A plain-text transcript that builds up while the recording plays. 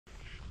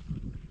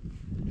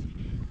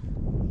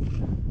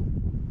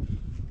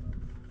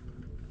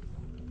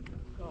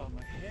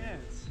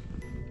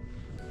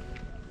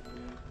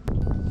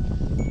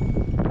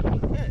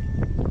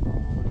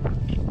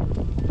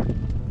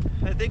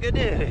think I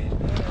did it.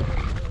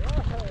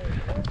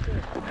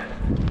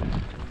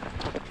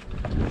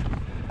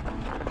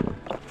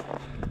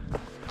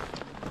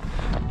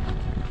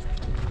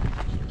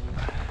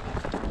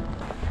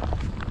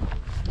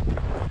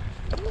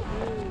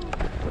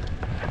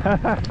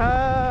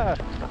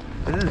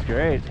 This is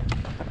great.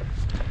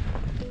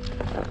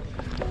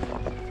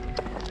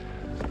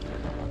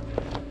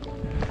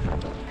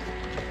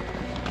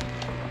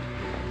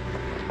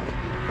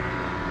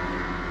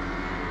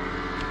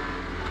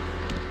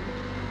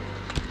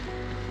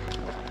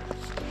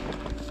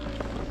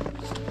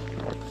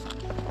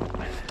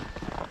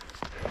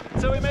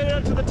 So we made it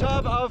up to the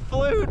top of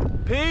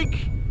Flute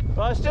Peak.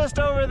 Well, it's just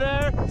over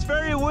there. It's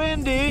very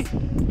windy.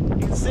 You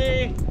can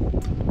see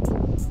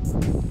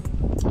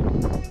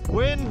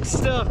wind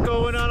stuff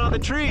going on the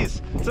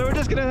trees. So we're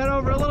just gonna head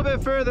over a little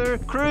bit further,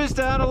 cruise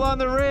down along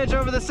the ridge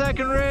over the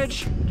second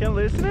ridge. Can't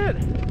loosen it.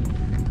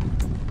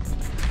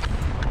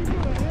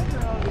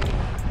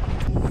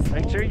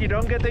 Make sure you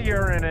don't get the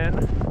urine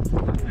in.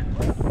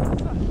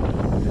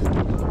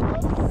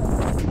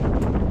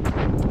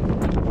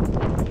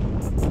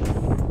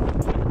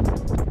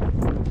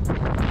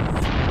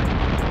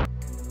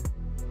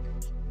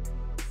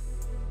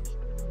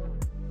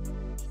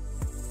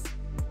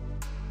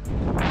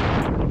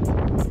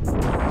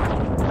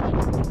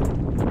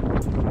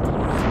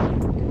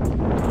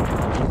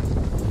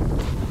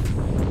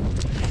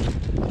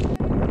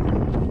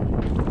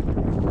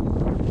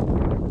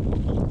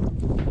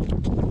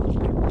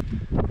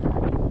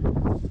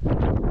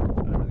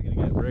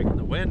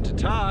 To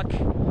talk.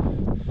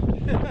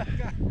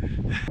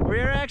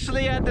 We're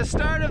actually at the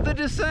start of the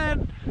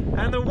descent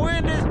and the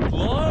wind is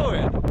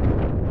blowing.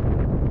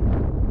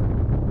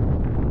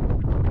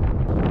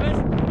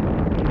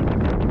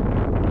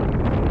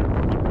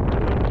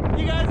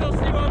 You guys will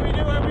see what we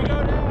do when we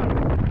go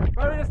down.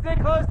 We're gonna stick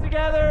close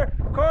together.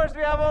 Of course,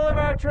 we have all of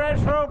our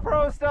trench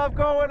pro stuff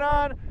going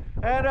on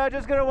and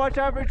just gonna watch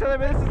out for each other,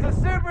 but this is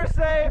a super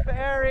safe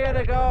area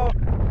to go.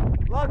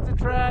 Lots of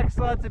tracks,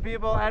 lots of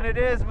people, and it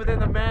is within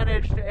the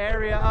managed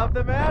area of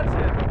the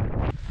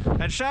mountain.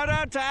 And shout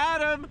out to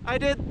Adam. I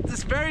did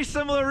this very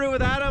similar route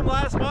with Adam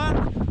last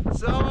month.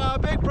 So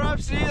big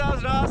props to you, that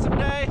was an awesome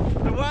day.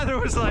 The weather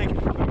was like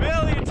a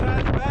million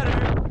times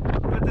better,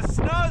 but the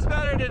snow's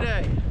better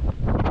today.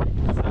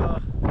 So.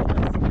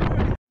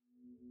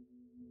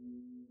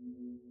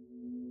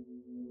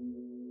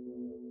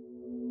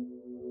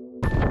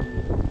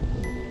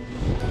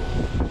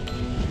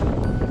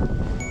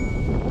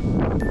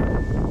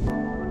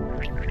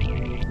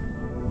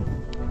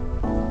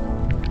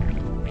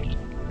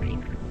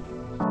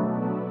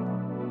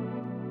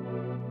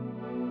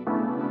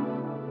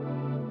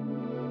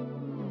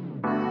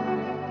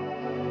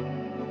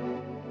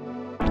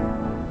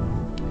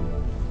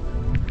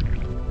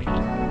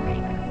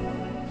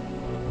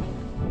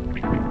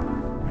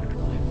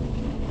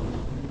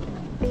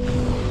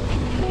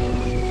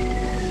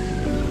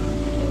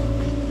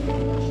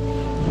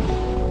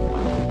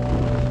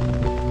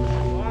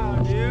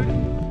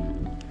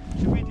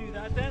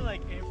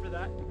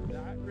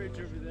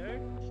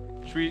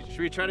 Should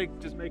we try to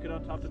just make it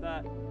on top of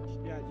that?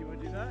 Yeah, do you want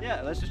to do that?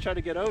 Yeah, let's just try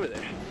to get over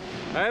there.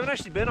 I haven't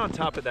actually been on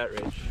top of that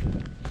ridge.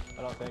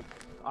 I don't think.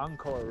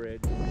 Encore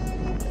Ridge.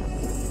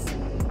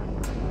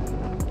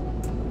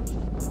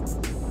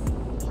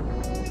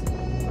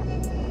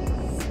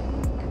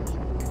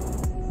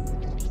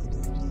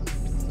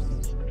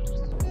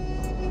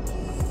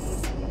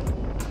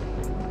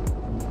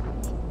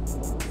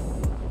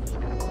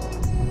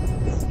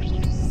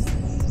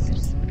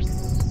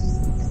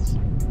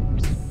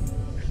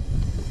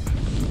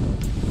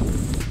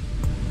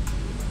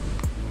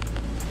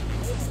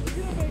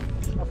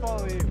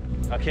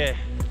 Okay,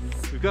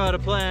 we've got a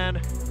plan.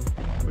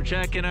 We're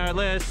checking our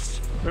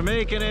list. We're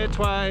making it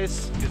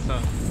twice. Good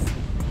song.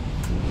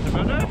 Is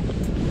it there?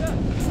 Yeah.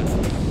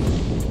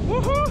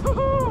 Woohoo!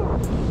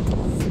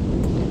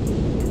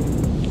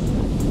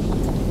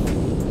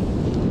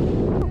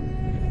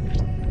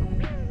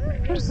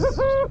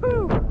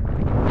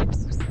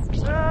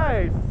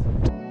 Nice!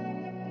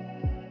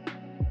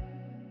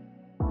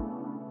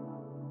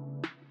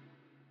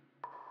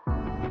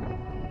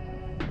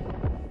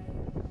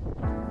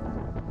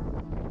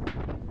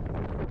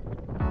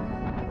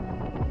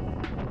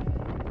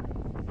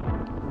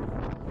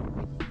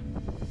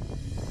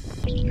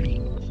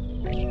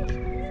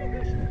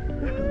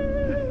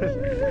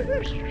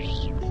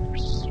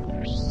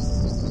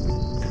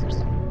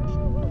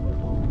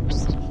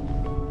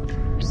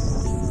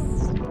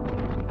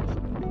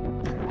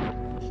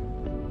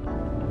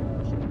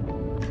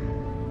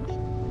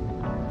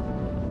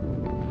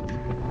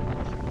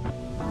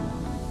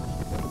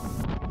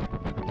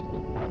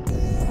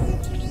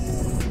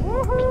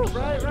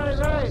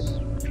 Right.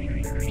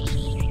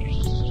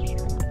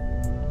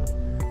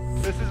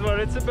 This is what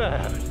it's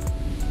about.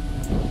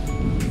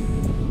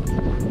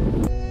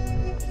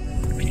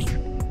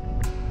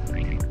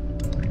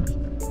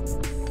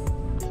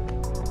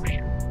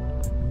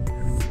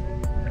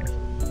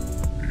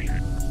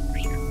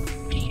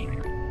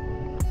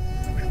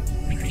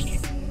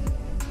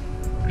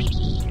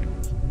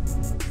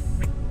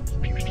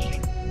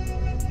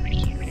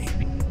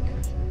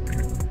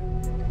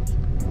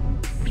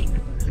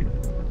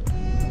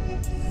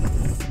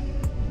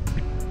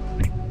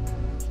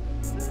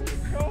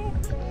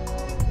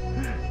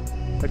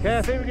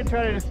 can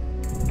try to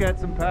just get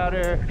some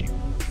powder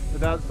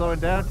without slowing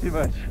down too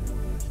much.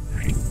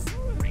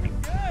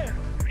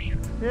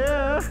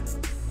 Yeah.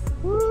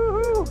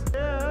 Woohoo!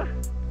 Yeah.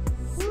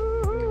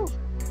 Woohoo!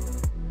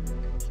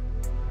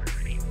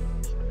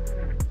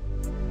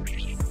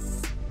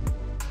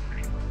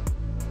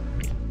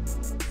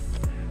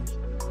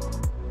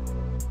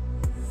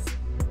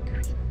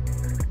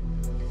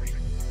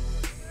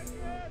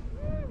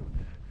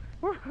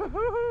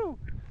 Woohoo!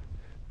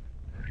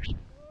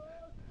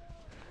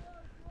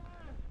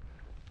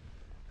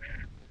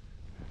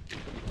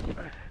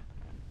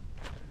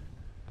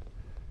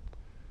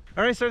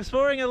 All right, so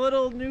exploring a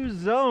little new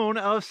zone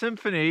of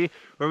Symphony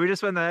where we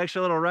just went that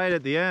extra little right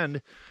at the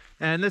end,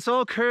 and this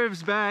all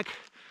curves back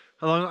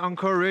along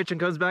Encore Ridge and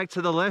comes back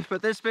to the left,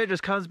 but this bit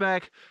just comes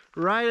back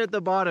right at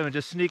the bottom and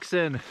just sneaks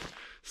in.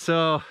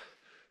 So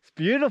it's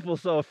beautiful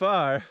so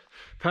far.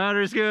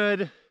 Powder's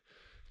good,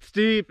 it's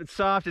deep, it's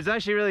soft, it's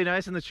actually really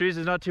nice in the trees,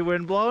 it's not too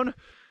wind blown,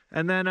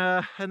 and then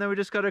we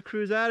just gotta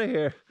cruise out of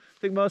here. I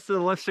think most of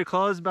the lifts are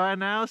closed by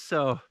now,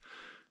 so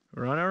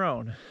we're on our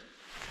own.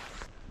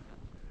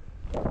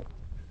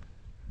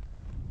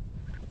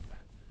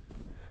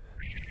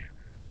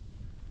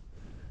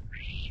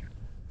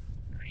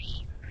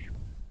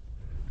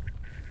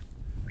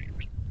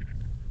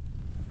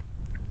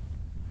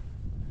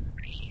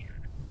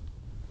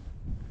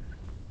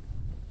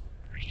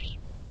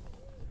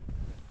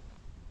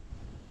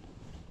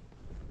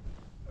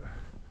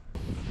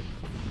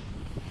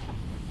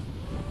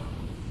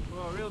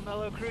 Real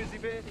mellow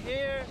cruisy bit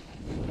here.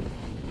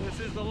 This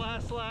is the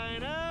last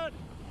line out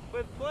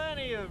with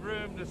plenty of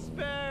room to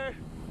spare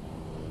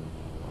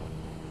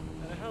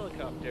and a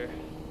helicopter.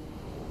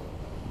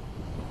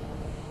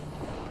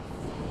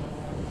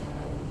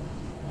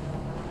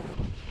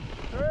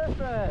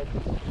 Perfect.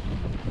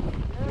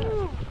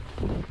 Yeah.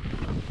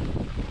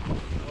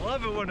 I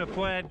love it when a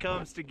plan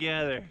comes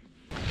together.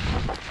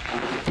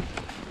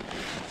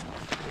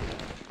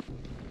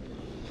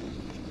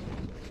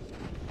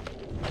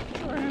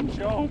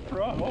 Joe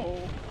Pro.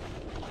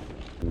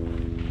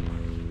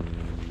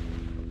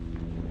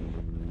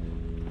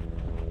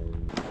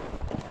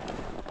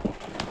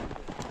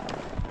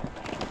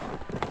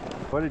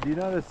 What did you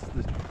notice?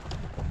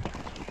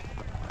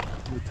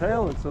 The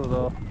tail looks a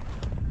little,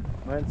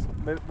 mine's a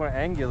bit more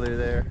angular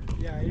there.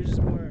 Yeah, you're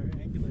just more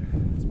angular.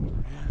 It's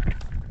more, yeah.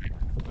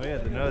 Oh yeah,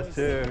 the nose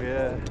too,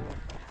 yeah.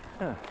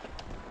 Huh.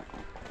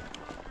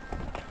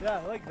 Yeah,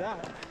 I like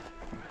that.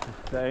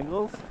 The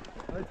angles?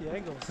 I like the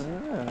angles.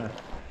 Ah.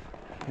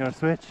 You want to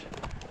switch?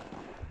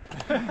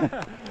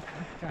 Can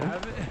I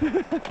have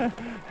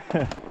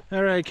it?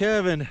 All right,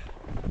 Kevin.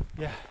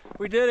 Yeah.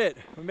 We did it.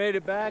 We made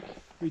it back.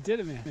 We did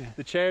it, man.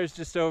 The chair's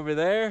just over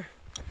there.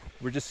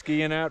 We're just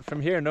skiing out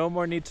from here. No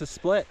more need to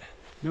split.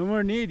 No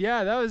more need.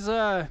 Yeah, that was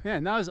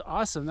man, that was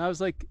awesome. That was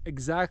like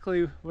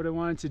exactly what I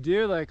wanted to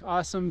do. Like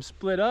awesome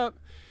split up.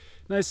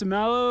 Nice and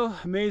mellow,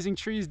 amazing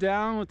trees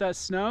down with that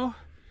snow.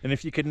 And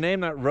if you could name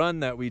that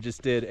run that we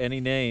just did, any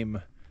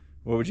name,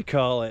 what would you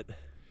call it?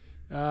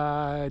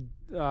 Roller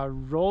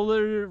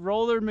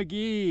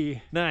McGee.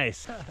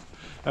 Nice.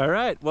 All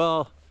right,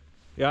 well,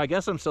 yeah, I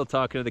guess I'm still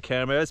talking to the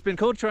camera. It's been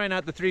cool trying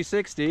out the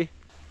 360.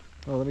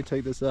 Oh, let me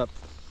take this up.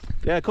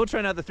 Yeah, cool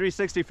trying out the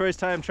 360. First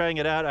time trying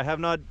it out. I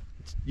have not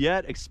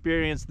yet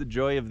experienced the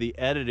joy of the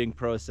editing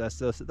process,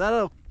 so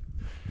that'll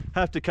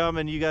have to come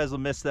and you guys will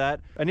miss that.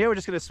 And yeah, we're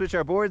just gonna switch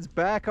our boards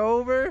back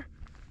over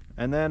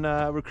and then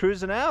we're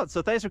cruising out.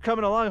 So thanks for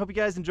coming along. Hope you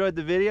guys enjoyed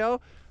the video.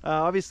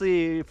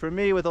 Obviously for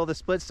me with all the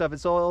split stuff,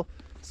 it's all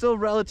still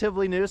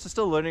relatively new, so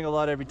still learning a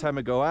lot every time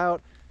I go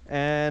out,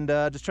 and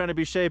just trying to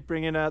be safe,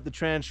 bringing out the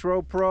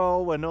Transro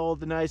Pro and all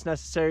the nice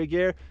necessary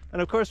gear.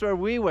 And of course where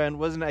we went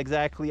wasn't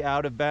exactly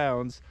out of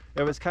bounds.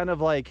 It was kind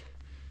of like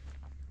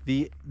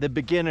the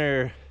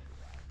beginner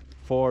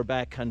for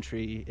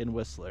backcountry in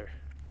Whistler.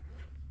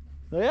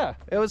 So yeah,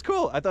 it was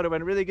cool. I thought it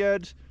went really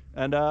good,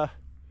 and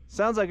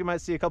sounds like we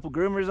might see a couple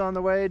groomers on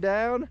the way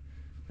down,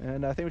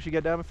 and I think we should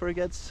get down before it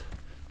gets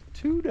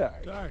too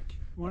dark.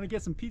 Want to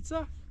get some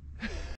pizza?